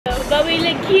Oh, we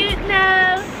look cute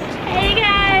now. Hey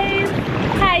guys,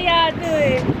 how y'all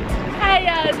doing? How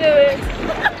y'all doing?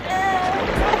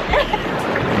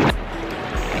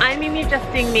 I'm Mimi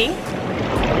adjusting me.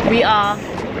 We are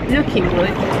looking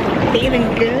good,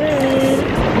 feeling good.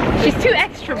 She's too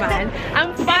extra, man.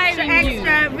 I'm firing you.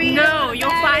 No, you're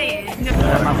fired. No.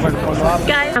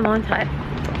 Guys, I'm on time.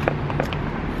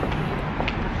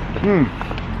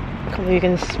 Can't believe you're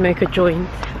gonna smoke a joint.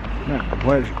 No,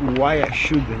 well, why I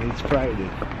shouldn't? It's Friday.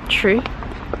 True.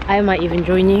 I might even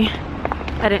join you.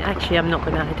 I don't actually. I'm not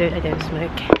gonna. I don't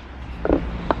smoke.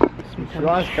 If you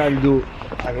ask, I'll do.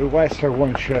 Otherwise, I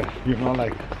won't share. You know,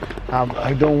 like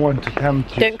I don't want to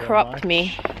tempt you. Don't so corrupt much.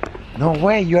 me. No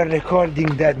way, you are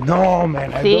recording that. No,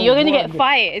 man. See, you're gonna get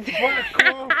fired. Fuck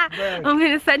off, man. I'm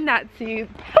gonna send that to you.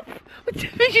 And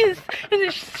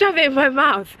just shove it in my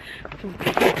mouth.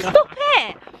 Stop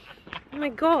it! Oh my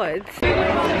god. So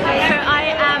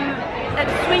I am at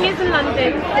Swingers in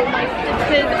London for my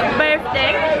sister's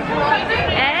birthday.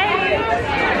 Hey!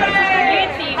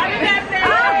 Beauty.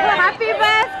 Happy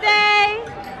birthday!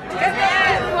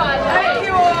 Thank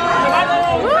you all!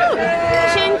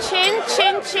 Chin chin,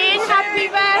 chin chin, happy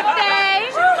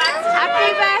birthday! Happy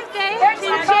birthday!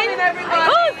 Chin chin!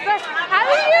 Oh, how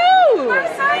are you?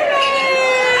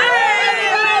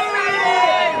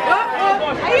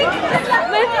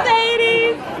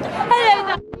 Mercedes! Hello!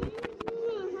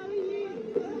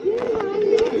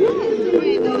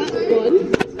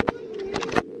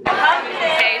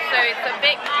 Okay, so it's a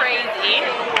bit crazy.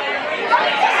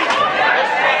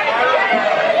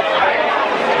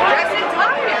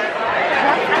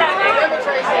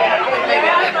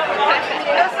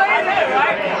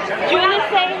 You wanna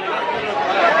say?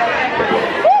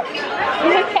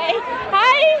 You okay?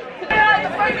 Hi!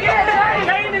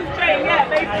 Train is train, yeah,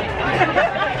 basically.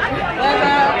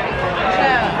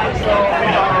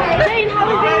 Jane, how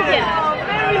was India?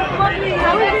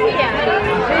 How was India?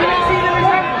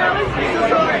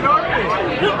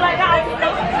 Look like that.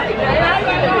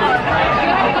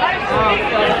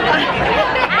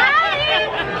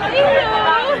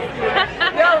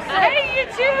 Hey,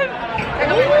 YouTube.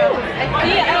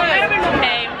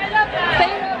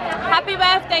 Okay. Happy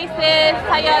birthday, sis.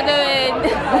 How y'all doing?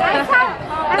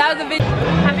 That was a video.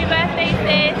 Happy birthday,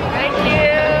 sis. Thank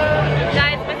you.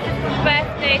 Guys, my sister's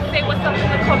birthday. Say what's up in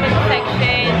the comment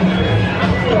section.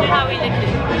 How are we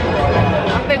looking?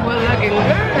 I think we're looking good.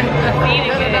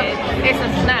 Feeling good. It's a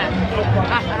snap.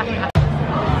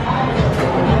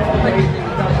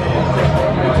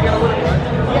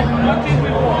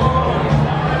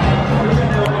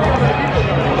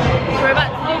 We're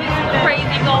about to do this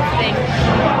crazy golf thing.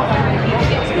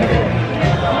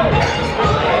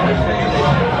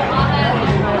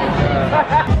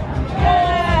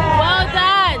 Well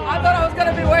done. I thought it was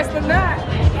gonna be worse than that.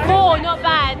 4, not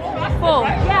bad. 4.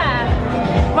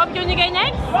 Yeah. Rob, do you want to go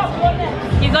next?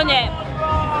 He's on it.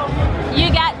 You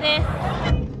got this.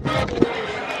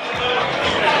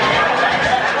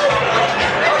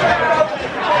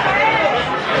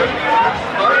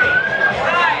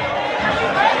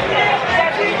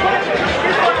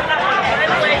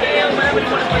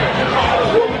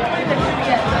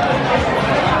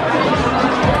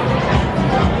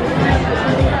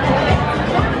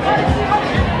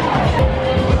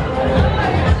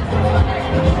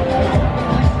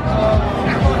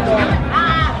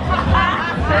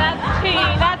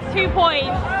 That's 2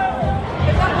 points.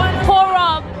 Poor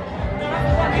Rob.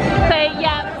 So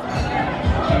yeah.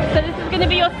 So this is going to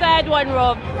be your 3rd one,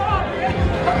 Rob.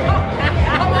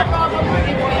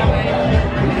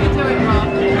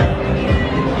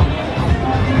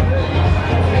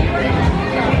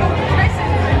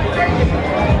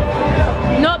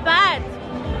 Not bad.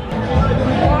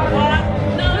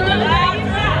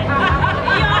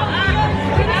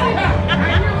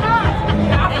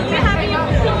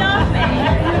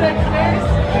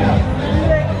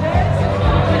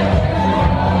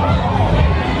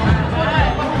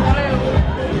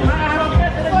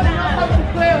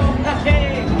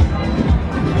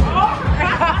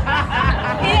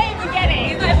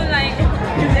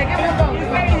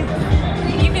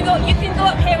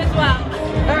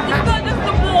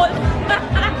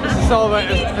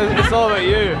 It's all about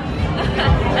you.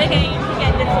 Okay, you can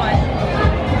get this one.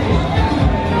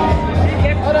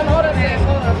 Hold on, hold on.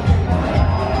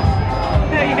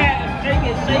 Yeah, shake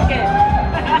it, shake it.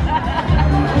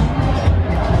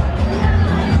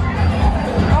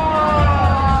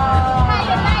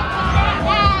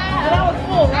 That was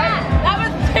full, right? That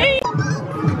was 2.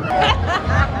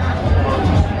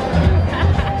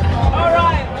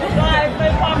 Alright, guys,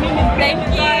 play 5 minutes. Thank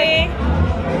you.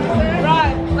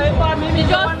 Right, play 5 minutes. Did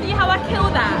y'all see how I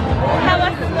killed that? How I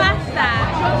smashed that?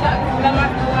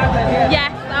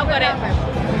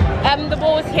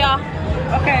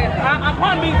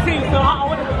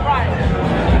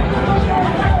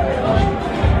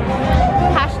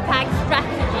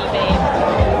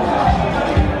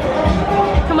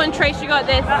 Trace, you got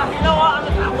this. You know what? I'm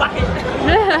just gonna whack it.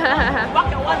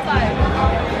 Whack it one side.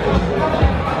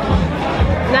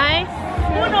 Nice.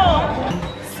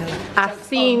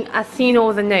 I've seen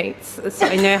all the notes, so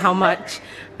I know how much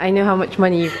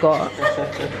money you've got.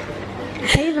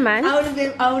 Hey, the man. I won't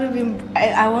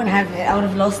have it. I would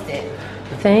have lost it.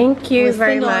 Thank you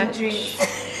very much.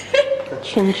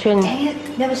 Chin chin. Dang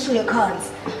it, never show your cards.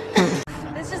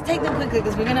 Let's just take them quickly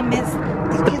because we're gonna miss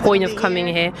The point of coming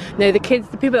here. No, the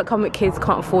people that come with kids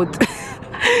can't afford.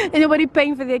 Anybody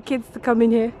paying for their kids to come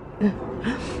in here?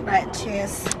 Right,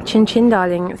 cheers. Chin chin,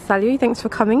 darling. Salut, thanks for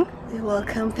coming. You're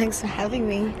welcome. Thanks for having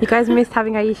me. You guys missed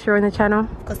having Aisha on the channel.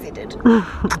 Of course they did.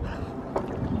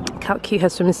 Look how cute her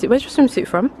swimsuit. Where's your swimsuit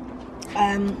from?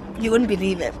 You wouldn't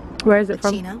believe it. Where is it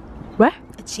from? China. Where?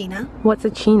 A China. What's a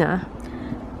China?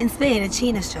 In Spain, a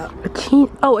China shop. A chino?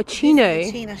 Oh, a chino. This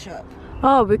is a China shop.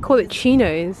 Oh, we call it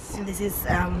chinos. And this is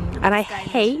And I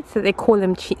hate that they call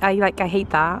them I hate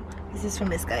that. This is from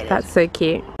Misguided. That's so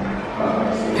cute.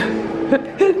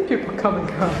 People come and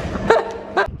go.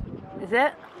 Is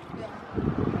it?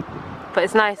 But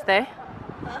it's nice though.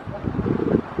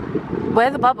 Where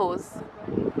are the bubbles?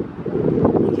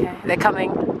 Okay, they're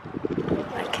coming.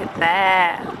 Look at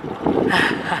that.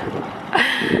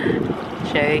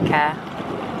 Joker.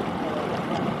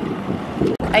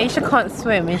 Aisha can't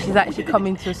swim and she's actually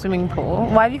coming to a swimming pool.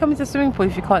 Why have you come to a swimming pool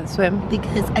if you can't swim?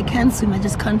 Because I can swim, I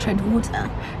just can't tread water.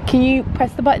 Can you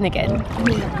press the button again?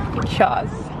 Yeah. Shaz.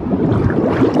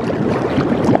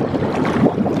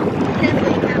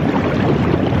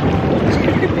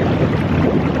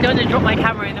 I don't want to drop my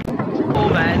camera in the pool,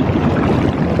 man.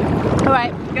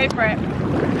 Alright, go for it.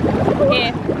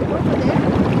 Here.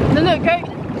 No, go.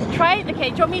 Try it. Okay,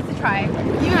 do you want me to try?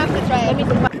 You have to try it. I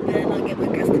better not get my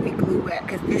guts to be glue wet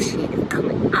because this shit is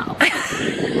coming out.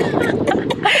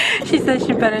 She says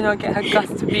she better not get her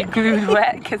guts to be glued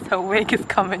wet because her wig is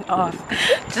coming off.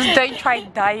 Just don't try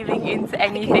diving into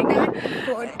anything.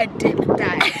 For a dip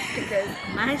dive because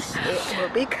my shit will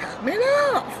be coming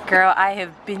off. Girl, I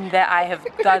have been there, I have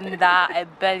done that. I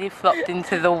belly flopped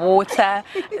into the water.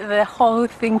 The whole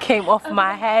thing came off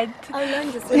my head. I'll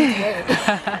learn to swim today.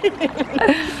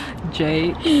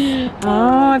 Jake.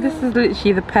 Oh, this is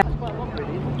literally the pet.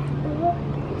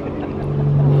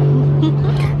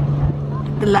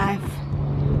 The life.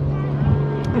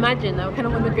 Imagine, I kind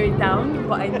of want to go down,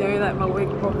 but I know that my wig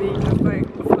probably just like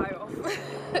fly off.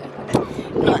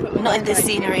 Not in this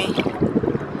scenery.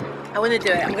 I want to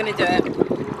do it, I'm going to do it.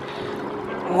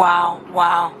 Wow,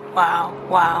 wow, wow,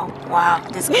 wow, wow.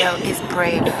 This girl is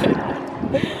brave.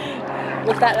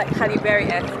 Was that like Halle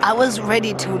Berry-esque? I was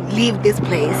ready to leave this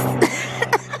place.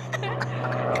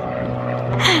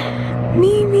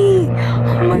 Mimi!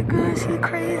 Oh my gosh, she's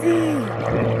crazy.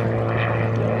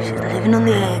 She's living on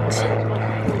the edge.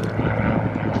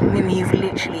 Mimi, you've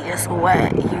literally just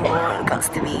wet your guts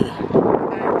to be.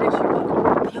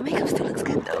 But your makeup still looks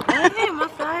good though. Hey,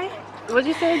 must I? What did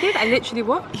you say I did? I literally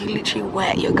what? You literally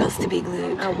wet your guts to be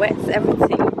glued. I wet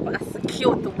everything, but I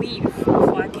secured the weave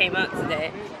before I came out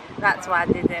today. That's why I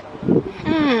did it. The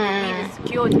weave is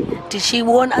secured. Did she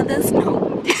warn others?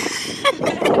 No.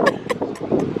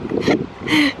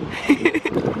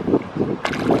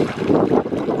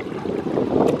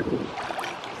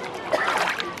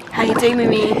 How you doing,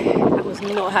 Mimi? I was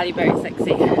not Halle Berry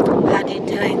sexy. How you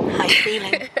doing? How you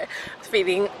feeling? I was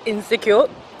feeling insecure.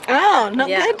 Oh, not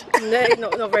good? No,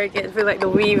 not very good. I feel like the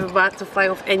weave about to fly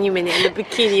off any minute and the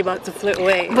bikini about to float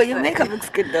away. But your makeup looks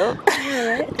good though.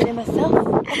 Alright, did it myself.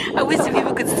 I wish the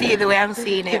people could see it the way I'm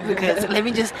seeing it because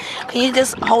can you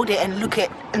just hold it and look it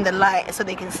in the light so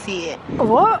they can see it?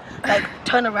 What? Like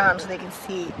turn around so they can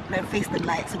see, like face the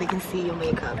light so they can see your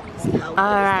makeup. See how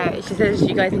Alright, she says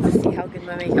you guys need to see how good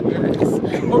my makeup looks.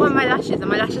 What about my lashes? Are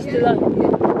my lashes still on?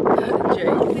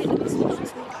 Joke.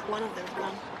 one of them's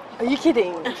gone. Are you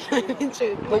kidding?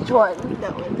 True. Which one?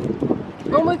 That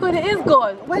one. Oh my god, it is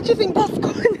gone. Where do you think that's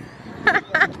gone?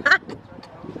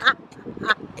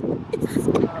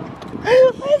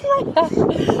 Where's my lash?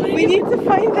 We need to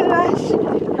find the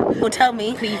lash. Well, tell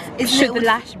me, please. Should the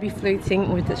lash be floating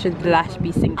or should the lash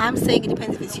be sinking? I'm saying it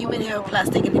depends if it's human hair or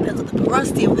plastic. It depends on the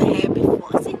porosity of the hair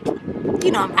before sinking.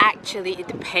 You know, Actually, it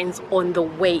depends on the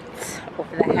weight of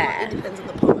the hair. it depends on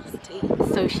the porosity.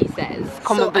 So she says.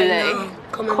 Comment below.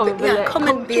 Comment below.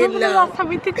 Do you remember the last time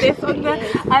we did this on the?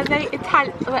 Are they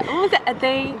Italian? What was it? Are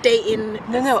they? Dating.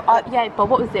 No. Yeah, but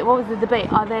what was it? What was the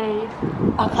debate? Are they?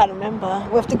 I can't remember.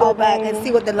 We have to go back and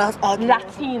see what the last argument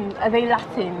was. Latin? Are they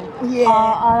Latin? Yeah.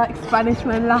 Are like Spanish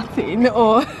men Latin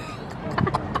or?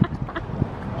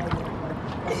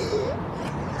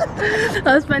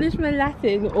 Are Spanish men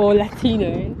Latin or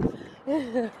Latino?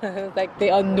 Like they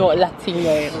are not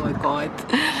Latino. Oh my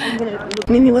god.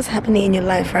 Mimi, what's happening in your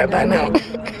life right about now?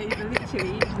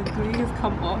 Literally, the glue has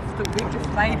come off, the wig is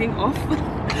sliding off.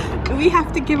 We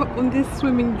have to give up on this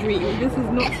swimming dream. This is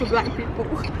not for black people.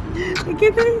 Look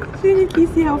at this. If you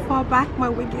see how far back my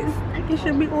wig is, like it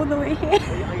should be all the way here.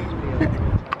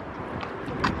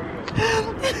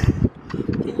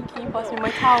 Can you pass me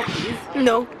my towel, please?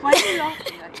 No. Why are you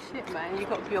laughing? Like shit, man. You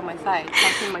got to be on my side.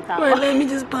 Pass me my towel. Well, let me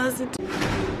just pass it.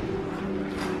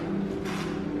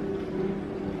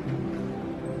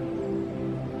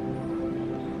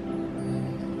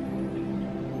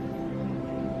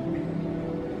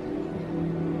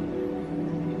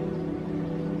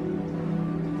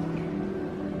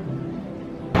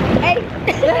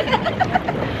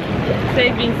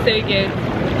 They've been so good.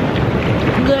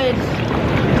 Good.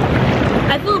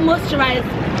 I feel moisturized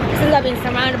since I've been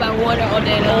surrounded by water all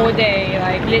day long. All day,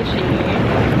 like literally.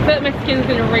 I feel like my skin's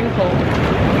gonna wrinkle.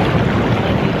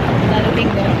 Another thing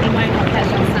though, you might not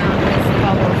catch on sound, but it's the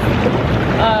bubbles.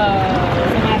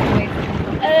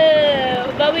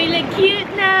 Oh, but we look cute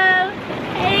now.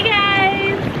 Hey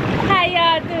guys, how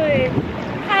y'all doing?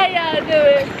 How y'all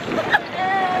doing?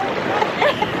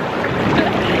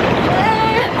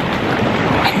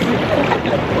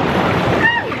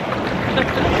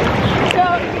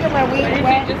 My wig I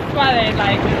wet. just swallowed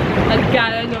like a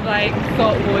gallon of like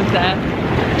salt water.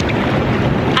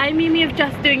 I'm Mimi of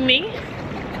Just Doing Me.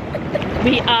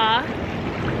 We are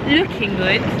looking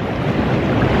good.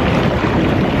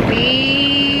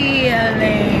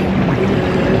 Feeling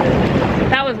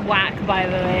good. That was whack, by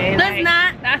the way. That's Like,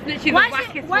 not. That's literally Why the should-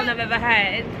 wackest why- one I've ever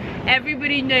heard.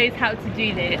 Everybody knows how to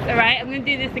do this, alright? I'm gonna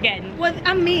do this again. Well,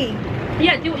 I'm me.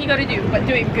 Yeah, do what you gotta do, but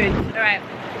do it good, alright?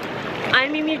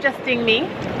 I'm Mimi of Just Doing Me.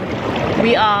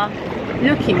 We are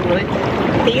looking good.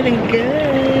 Feeling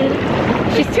good.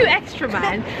 She's too extra,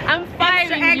 man. I'm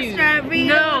firing Extra, you.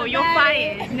 No, you're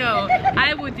everybody. fired. No,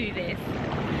 I will do this.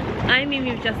 I'm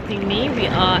Mimi of Just Doing Me. We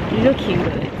are looking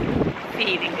good.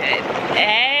 Feeling good.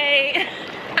 Hey.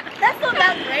 That's not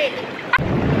that great.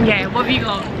 Yeah, what have you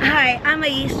got? Hi, I'm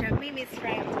Aisha, Mimi's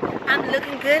friend. I'm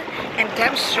looking good and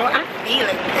damn sure I'm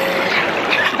feeling good.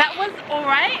 That was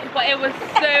alright, but it was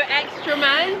so extra,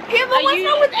 man. Yeah, but what's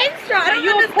wrong with extra? I don't Are you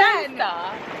a porn understand.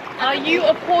 star? Are you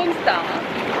a porn star?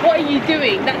 What are you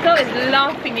doing? That girl is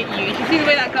laughing at you. She sees the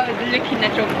way that girl is looking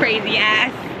at your crazy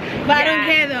ass. But I don't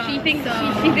care though. She thinks so.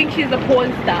 she thinks she's a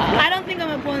porn star. I don't think I'm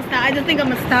a porn star. I just think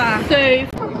I'm a star. So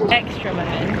extra,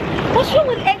 man. What's wrong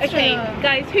with extra? Okay,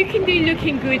 guys, who can do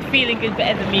looking good, feeling good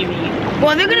better than Mimi?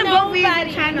 Well, they're gonna vote for you Nobody.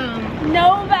 the channel.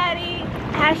 Nobody.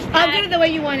 Hashtag. I'll do it the way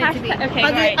you want it to be. Hashtag- okay,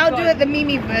 I'll do right, it. I'll go do on. it the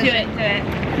Mimi version. Do it, do it.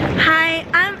 Hi,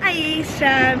 I'm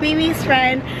Aisha, Mimi's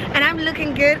friend, and I'm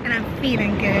looking good and I'm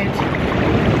feeling good.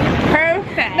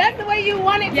 Perfect. That's the way you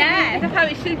want it to Yeah, be. that's how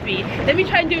it should be. Let me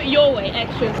try and do it your way,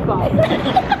 extra as well.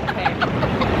 Okay.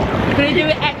 I'm gonna do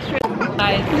it extra,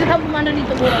 guys. Just help them underneath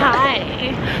the water. Hi,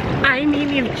 I'm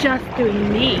Mimi of Just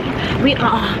Doing Me. We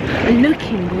are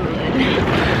looking good,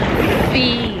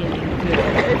 feeling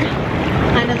good.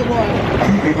 Under the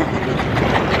water.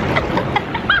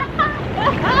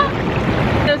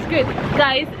 That's good.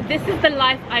 Guys, this is the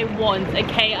life I want,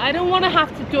 okay? I don't want to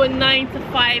have to do a 9 to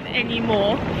 5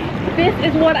 anymore. This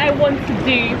is what I want to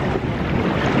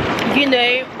do, you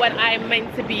know, when I'm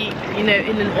meant to be, you know,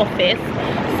 in an office.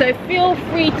 So feel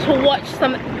free to watch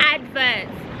some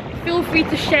adverts. Feel free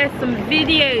to share some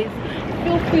videos.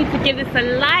 Feel free to give this a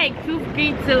like. Feel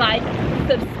free to like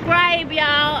subscribe,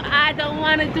 y'all. I don't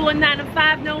want to do a 9 to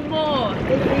 5 no more.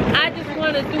 I just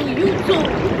want to do YouTube.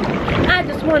 I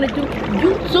just want to do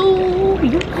YouTube.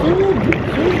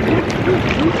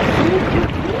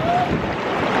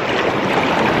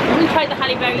 Let me try the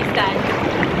Halle Berry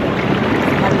stand.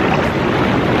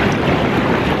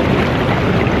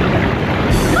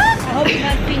 I hope you're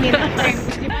not seeing it. My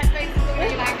face is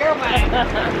looking like, girl, man.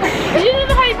 You know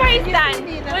the Halle Berry stand?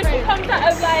 me in the When she frame. comes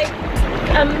out of like,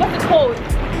 what's it called?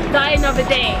 Die Another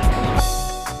Day.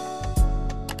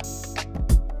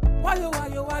 Why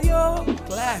yo,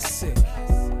 classic.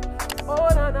 Oh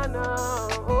no no no,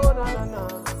 oh no no no.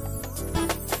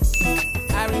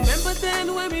 I remember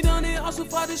then when we done it hustle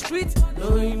for the street,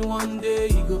 knowing one day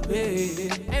you go pay.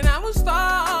 And I was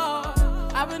start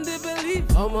having the belief,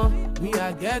 me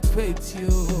I get faith, yo.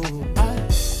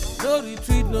 No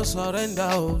retreat, no surrender.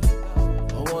 I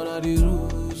one of the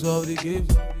rules of the game.